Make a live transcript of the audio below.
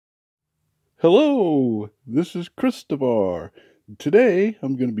Hello, this is Krysdavar. Today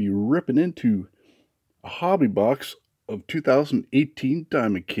I'm going to be ripping into a hobby box of 2018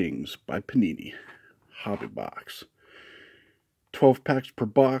 Diamond Kings by Panini. Hobby box. 12 packs per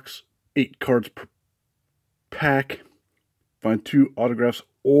box, 8 cards per pack. Find 2 autographs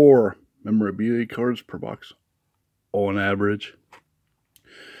or memorabilia cards per box on average.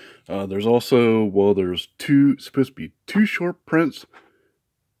 There's also, there's supposed to be 2 short prints,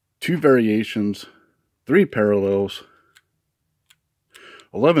 2 variations, 3 parallels,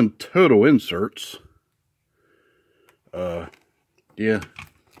 11 total inserts. Yeah,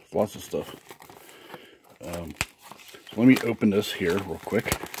 lots of stuff. So let me open this here real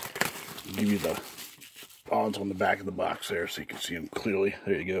quick. Give you the odds on the back of the box there so you can see them clearly.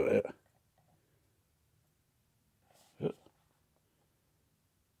 There you go.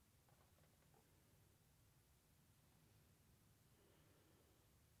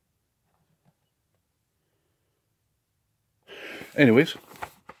 Anyways,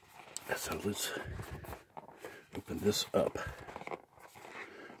 so let's open this up.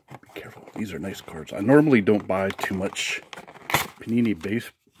 Be careful. These are nice cards. I normally don't buy too much Panini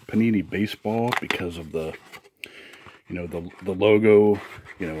baseball because of the, the logo.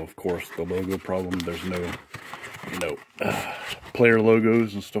 Of course, the logo problem. There's no, player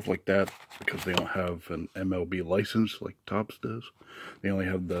logos and stuff like that because they don't have an MLB license like Topps does. They only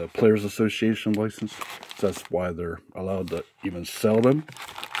have the Players Association license. So that's why they're allowed to even sell them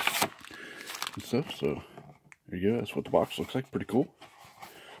and stuff. So there you go. That's what the box looks like. Pretty cool.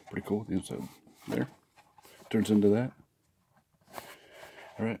 Pretty cool. The inside there turns into that.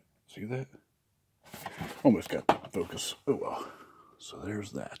 All right. See that? Almost got the focus. Oh well. So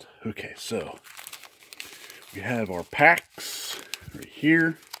there's that. Okay. So we have our packs right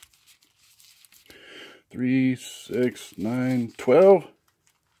here. 3, 6, 9, 12.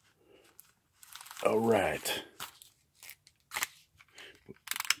 All right.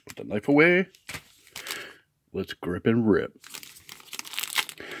 Put the knife away. Let's grip and rip.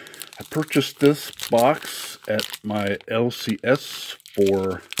 I purchased this box at my LCS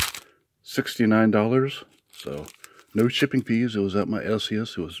for $69. So no shipping fees. It was at my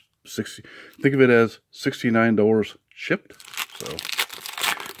LCS. It was think of it as $69 shipped. So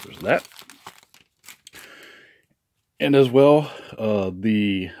there's that. And as well, I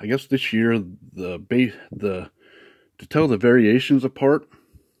guess this year to tell the variations apart.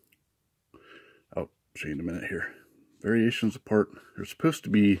 I'll show you in a minute here. Variations apart. They're supposed to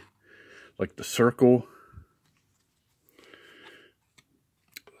be like the circle.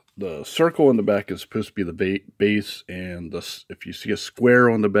 The circle on the back is supposed to be the base, and if you see a square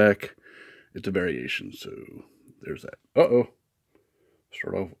on the back, it's a variation. So there's that.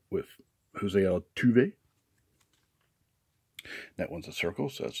 Start off with Jose Altuve. That one's a circle,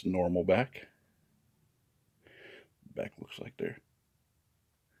 so that's normal back. Back looks like there.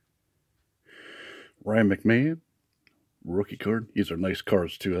 Ryan McMahon, rookie card. These are nice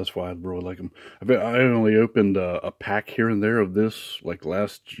cards too. That's why I really like them. I only opened a pack here and there of this like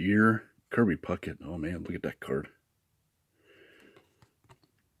last year. Kirby Puckett. Oh man, look at that card.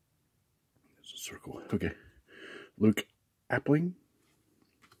 It's a circle. Okay. Luke Appling.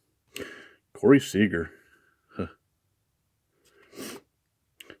 Corey Seager.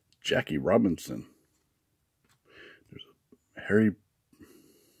 Jackie Robinson. There's a Harry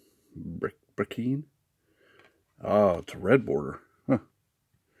Brickeen. Oh, it's a red border. Huh.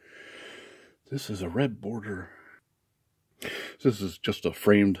 This is a red border. This is just a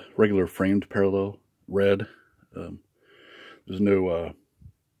regular framed parallel. Red. There's no,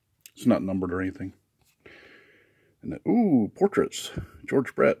 it's not numbered or anything. And then, ooh, portraits.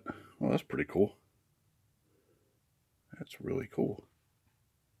 George Brett. Well, that's pretty cool. That's really cool.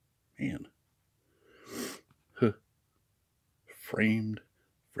 Man. Huh. Frame.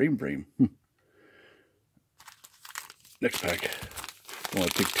 Next pack. Don't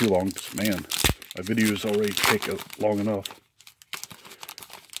want to take too long because, man, my videos already take long enough.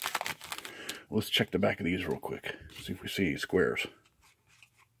 Let's check the back of these real quick. See if we see any squares.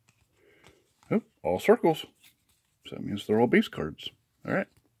 Oh, all circles. So that means they're all base cards. All right.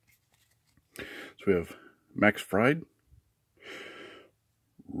 So we have Max Fried.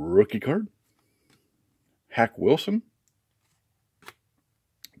 Rookie card. Hack Wilson.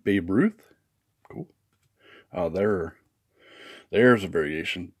 Babe Ruth. Cool. There's a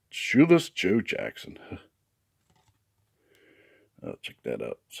variation. Shoeless Joe Jackson. Check that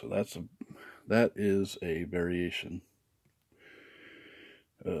out. So that is a variation.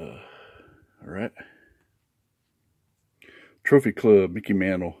 All right. Trophy Club, Mickey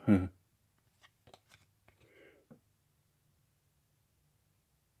Mantle.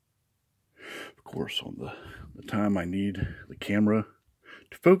 Of course, on the time I need the camera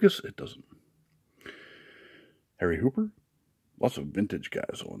to focus, it doesn't. Harry Hooper. Lots of vintage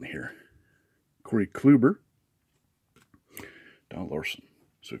guys on here. Corey Kluber. Don Larson.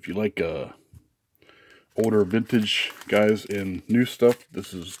 So if you like older vintage guys and new stuff,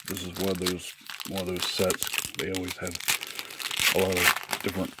 this is one of those sets. They always have a lot of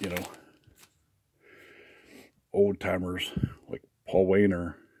different, you know, old timers like Paul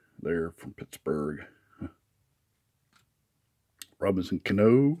Wainer there from Pittsburgh. Robinson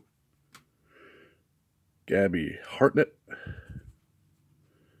Cano. Gabby Hartnett.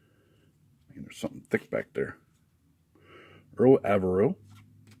 And there's something thick back there. Earl Averill.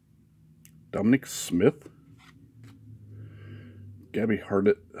 Dominic Smith. Gabby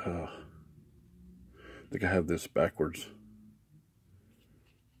Hartnett. I think I have this backwards.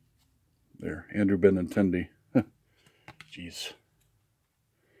 There. Andrew Benintendi. Jeez.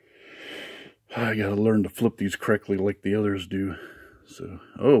 I gotta learn to flip these correctly like the others do. So,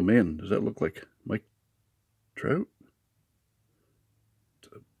 oh man, does that look like Mike Trout?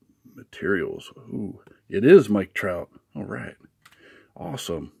 Materials. Ooh, it is Mike Trout. All right.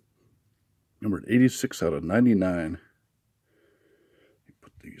 Awesome. Numbered 86 out of 99. Let me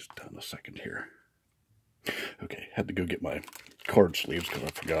put these down a second here. Okay, had to go get my card sleeves because I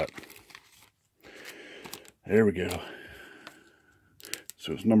forgot. There we go.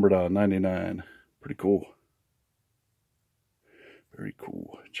 So it's numbered out of 99. Pretty cool. Very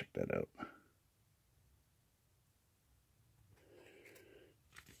cool. Check that out.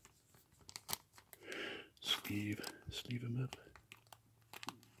 Sleeve him up.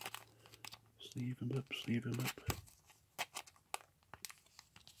 Sleeve him up, sleeve him up.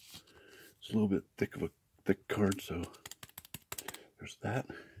 It's a little bit thick card, so there's that.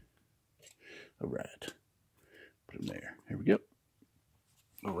 All right. Put him there. Here we go.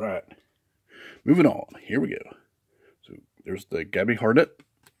 All right. Moving on. Here we go. So there's the Gabby Hartnett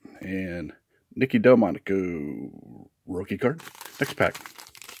and Nicky Delmonico rookie card. Next pack.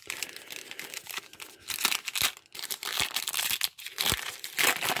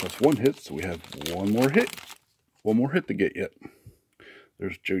 That's one hit, so we have one more hit. One more hit to get yet.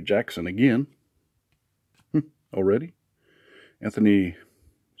 There's Joe Jackson again. Already. Anthony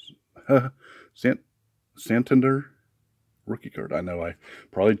Santander rookie card. I know I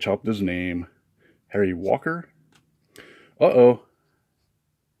probably chopped his name. Harry Walker. Uh-oh.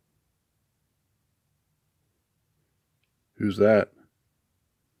 Who's that?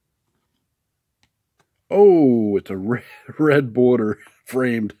 Oh, it's a red border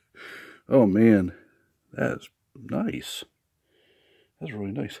framed. Oh, man. That's nice. That's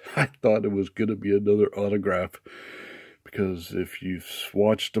really nice. I thought it was going to be another autograph because if you've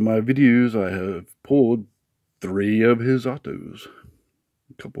watched my videos, I have pulled 3 of his autos.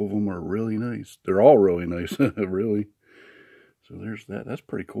 A couple of them are really nice. They're all really nice, really. So there's that. That's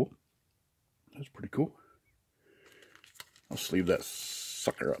pretty cool. That's pretty cool. I'll sleeve that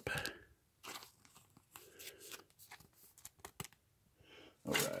sucker up.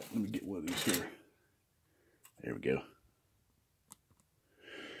 All right, let me get one of these here. There we go.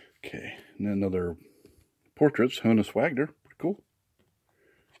 Okay, and then another portraits, Honus Wagner. Pretty cool.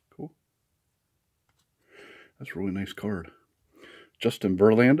 Cool. That's a really nice card. Justin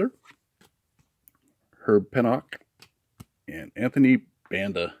Verlander, Herb Pennock, and Anthony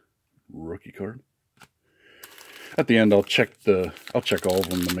Banda rookie card. At the end, I'll check all of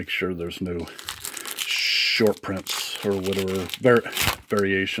them to make sure there's no short prints or whatever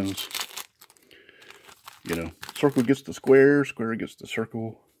variations. You know, circle gets the square, square gets the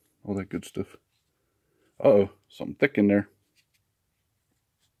circle, all that good stuff. Uh-oh, something thick in there.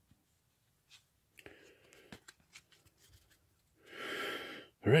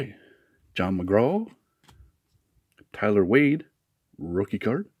 All right, John McGraw, Tyler Wade, rookie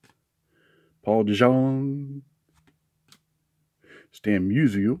card, Paul DeJong, Stan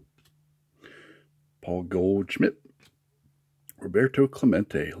Musial, Paul Goldschmidt, Roberto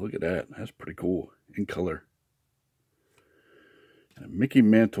Clemente. Look at that. That's pretty cool in color. And a Mickey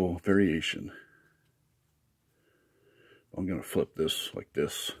Mantle variation. I'm going to flip this like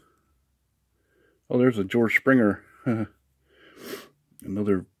this. Oh, there's a George Springer.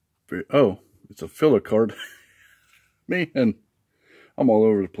 Another. Oh, it's a filler card. Man, I'm all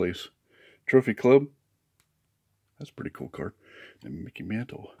over the place. Trophy Club. That's a pretty cool card. And Mickey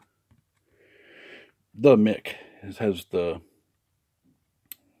Mantle. The Mick. It has the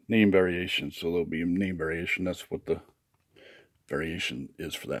name variation, so there'll be a name variation. That's what the variation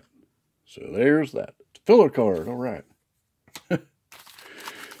is for that. So there's that. Filler card. All right.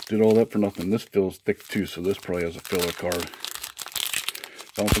 Did all that for nothing. This feels thick too, so this probably has a filler card.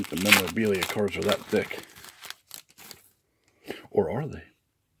 I don't think the memorabilia cards are that thick. Or are they?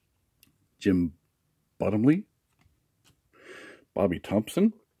 Jim Bottomley. Bobby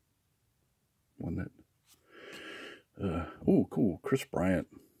Thompson. One that. Oh, cool. Chris Bryant.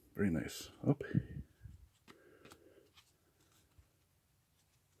 Very nice. Oh.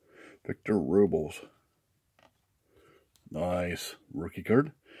 Victor Robles. Nice. Rookie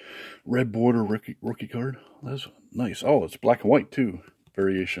card. Red border rookie card. That's nice. Oh, it's black and white too.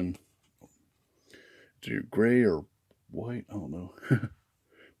 Variation. Is it gray or white? I don't know. But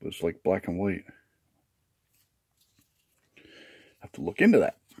it's like black and white. Have to look into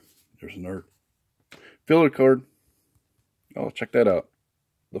that. There's another filler card. Oh, check that out.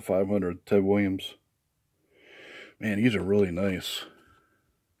 The 500 Ted Williams. Man, these are really nice.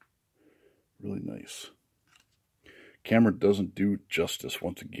 Really nice. Camera doesn't do justice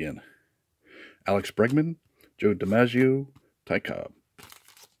once again. Alex Bregman, Joe DiMaggio, Ty Cobb.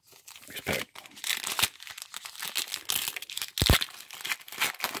 Next pack.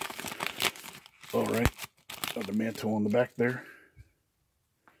 All right. Got the mantle on the back there.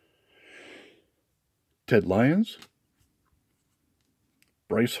 Ted Lyons.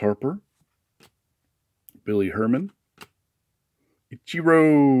 Bryce Harper. Billy Herman.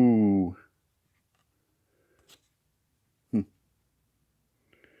 Ichiro.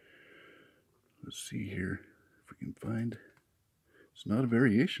 Let's see here if we can find. It's not a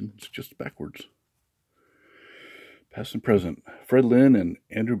variation. It's just backwards. Past and present. Fred Lynn and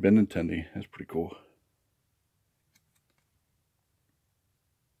Andrew Benintendi. That's pretty cool.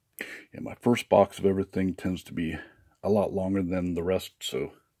 Yeah, my first box of everything tends to be a lot longer than the rest,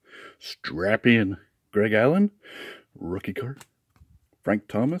 so strap in. Greg Allen, rookie card. Frank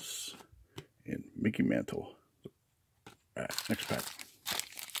Thomas, and Mickey Mantle. All right, next pack.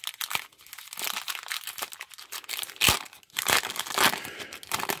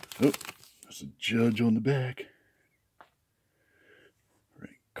 Oh, there's a Judge on the back. All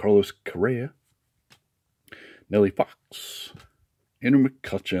right, Carlos Correa, Nellie Fox, Andrew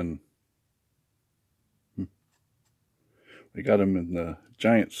McCutcheon. We got him in the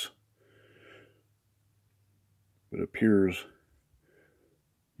Giants. It appears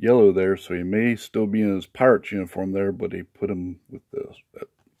yellow there, so he may still be in his Pirates uniform there, but he put him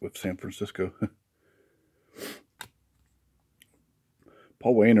with San Francisco.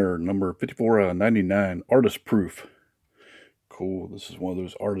 Paul Wainer, number 54/99, artist proof. Cool. This is one of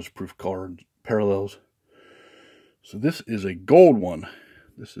those artist proof card parallels. So this is a gold one.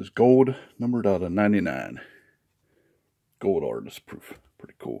 This is gold, numbered out of 99. Gold artist proof.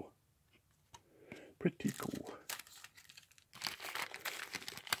 Pretty cool. Pretty cool.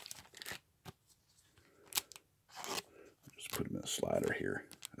 Just put him in a slider here.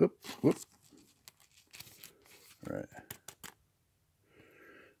 Oop, whoop. All right.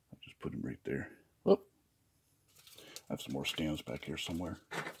 I'll just put him right there. Whoop. I have some more stands back here somewhere.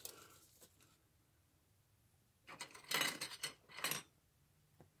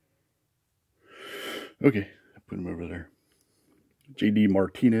 Okay, I put him over there. J.D.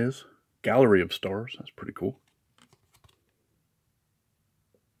 Martinez, Gallery of Stars. That's pretty cool.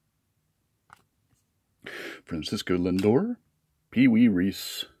 Francisco Lindor, Pee Wee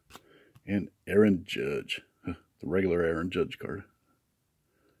Reese, and Aaron Judge. The regular Aaron Judge card.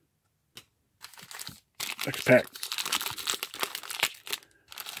 Next pack.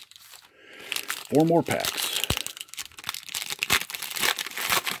 4 more packs.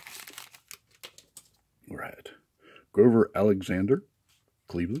 All right. Grover Alexander,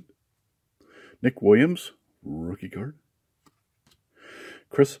 Cleveland. Nick Williams, rookie card.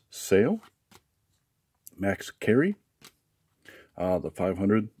 Chris Sale. Max Carey. The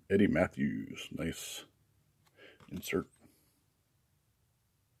 500, Eddie Matthews. Nice insert.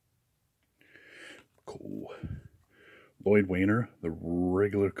 Cool. Lloyd Wainer, the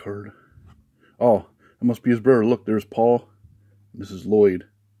regular card. Oh, that must be his brother. Look, there's Paul. This is Lloyd.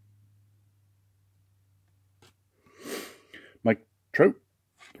 Mike Trout,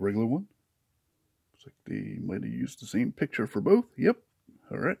 the regular one. Looks like they might have used the same picture for both. Yep.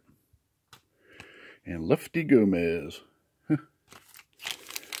 All right. And Lefty Gomez. All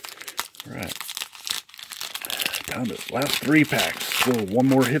right. Down to the last 3 packs. Still one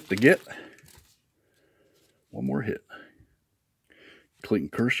more hit to get. One more hit. Clayton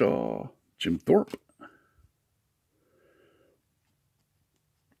Kershaw, Jim Thorpe.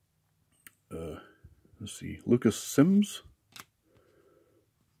 Let's see. Lucas Sims.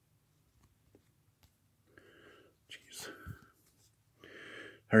 Jeez.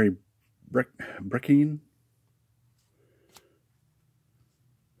 Harry Breckin.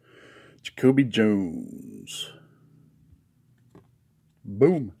 Jacoby Jones.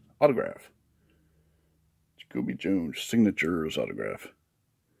 Boom. Autograph. Jacoby Jones. Signatures autograph.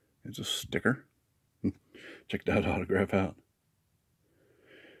 It's a sticker. Check that autograph out.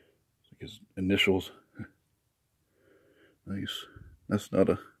 It's like his initials. Nice. That's not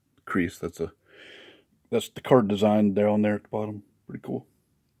a crease. That's the card design down there at the bottom. Pretty cool.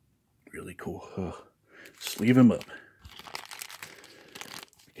 Really cool. Sleeve him up,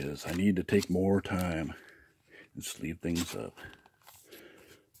 because I need to take more time and sleeve things up.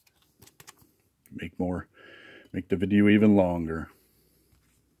 Make the video even longer.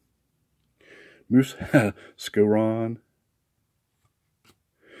 Moose Scoron,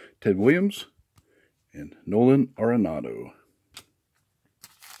 Ted Williams, and Nolan Arenado.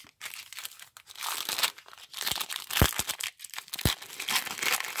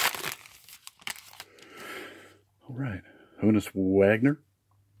 All right, Honus Wagner,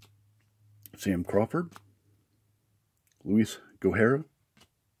 Sam Crawford, Luis Gohara,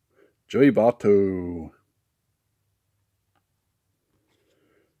 Joey Votto.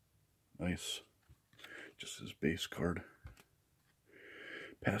 Nice. Just his base card.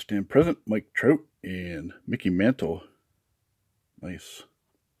 Past and present, Mike Trout and Mickey Mantle. Nice.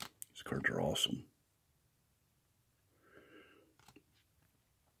 These cards are awesome.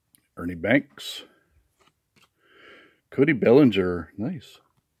 Ernie Banks. Cody Bellinger. Nice.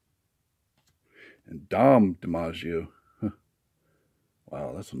 And Dom DiMaggio. Huh.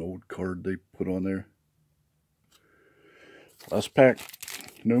 Wow, that's an old card they put on there. Last pack.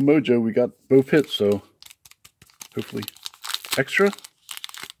 No mojo. We got both hits, so hopefully extra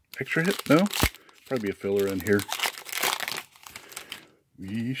hit. No, probably a filler in here.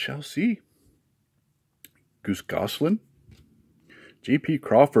 We shall see. Goose Goslin, J.P.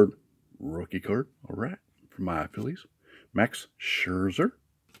 Crawford, rookie card. All right, for my Phillies. Max Scherzer.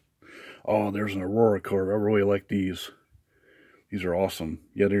 Oh, there's an Aurora card. I really like these. These are awesome.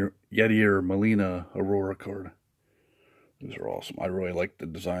 Yadier Molina Aurora card. These are awesome. I really like the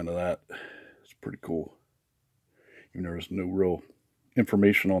design of that. It's pretty cool. Even though there's no real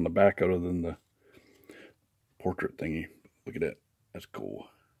information on the back other than the portrait thingy. Look at that. That's cool.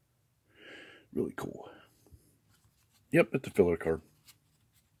 Really cool. Yep, it's a filler card.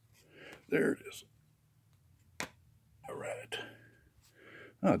 There it is. All right.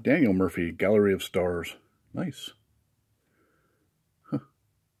 Ah, Daniel Murphy, Gallery of Stars. Nice. Huh.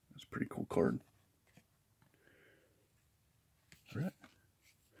 That's a pretty cool card. All right.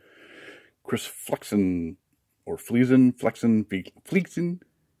 Chris Flexen, or Flexen,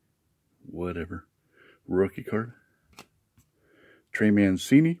 whatever. Rookie card. Trey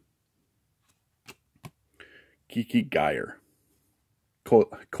Mancini. Kiki Geyer.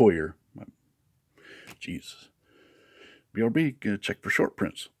 Coyer. Jesus. BRB, gonna check for short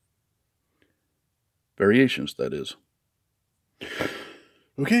prints. Variations, that is.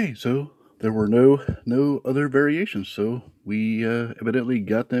 Okay, so there were no other variations, so we evidently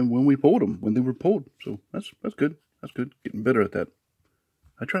got them when we pulled them, when they were pulled. So that's good. That's good. Getting better at that.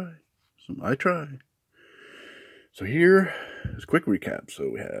 I try. So here is a quick recap.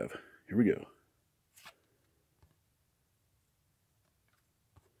 So we have, here we go.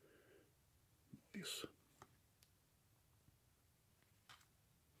 Nice.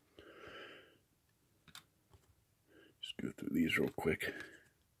 Just go through these real quick.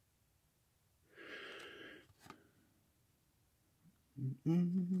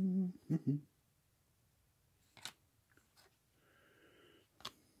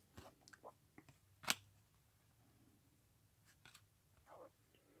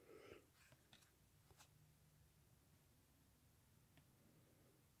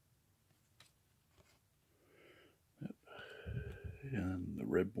 And the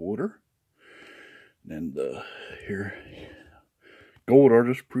red border. And here, gold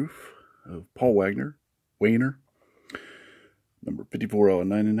artist proof of Paul Wagner, number 54 out of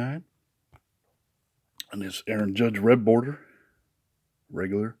 99. And this Aaron Judge red border,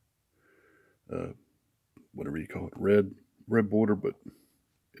 regular, whatever you call it, red border, but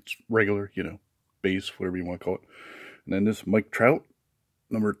it's regular, you know, base, whatever you want to call it. And then this Mike Trout,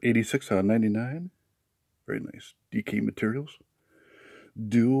 number 86 out of 99. Very nice. DK Materials.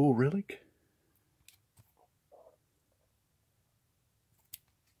 Dual relic.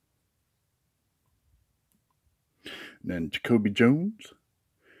 And then Jacoby Jones.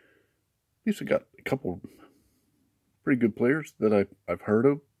 He's got a couple pretty good players that I've heard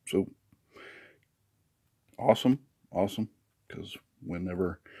of. So awesome. Because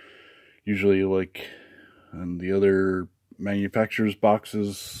whenever, usually like in the other manufacturers'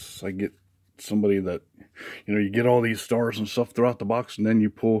 boxes, I get somebody that, you know, you get all these stars and stuff throughout the box, and then you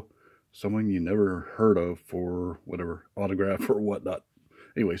pull someone you never heard of for whatever autograph or whatnot.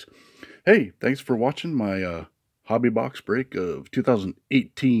 Anyways, hey, thanks for watching my hobby box break of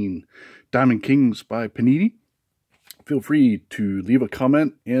 2018 Diamond Kings by Panini. Feel free to leave a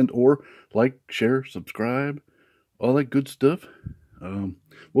comment and or like, share, subscribe, all that good stuff.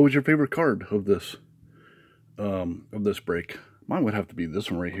 What was your favorite card of this break? Mine would have to be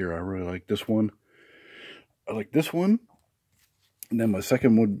this one right here. I really like this one. I like this one. And then my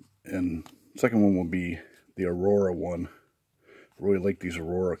second one will be the Aurora one. I really like these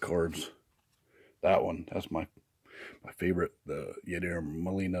Aurora cards. That one, that's my favorite, the Yadier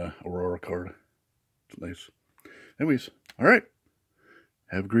Molina Aurora card. It's nice. Anyways, all right.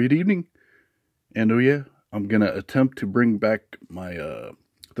 Have a great evening. And oh yeah, I'm going to attempt to bring back my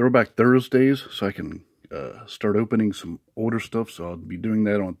Throwback Thursdays so I can start opening some older stuff. So I'll be doing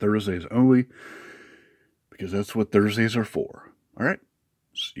that on Thursdays only, because that's what Thursdays are for. All right.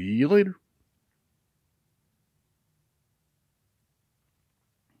 See you later.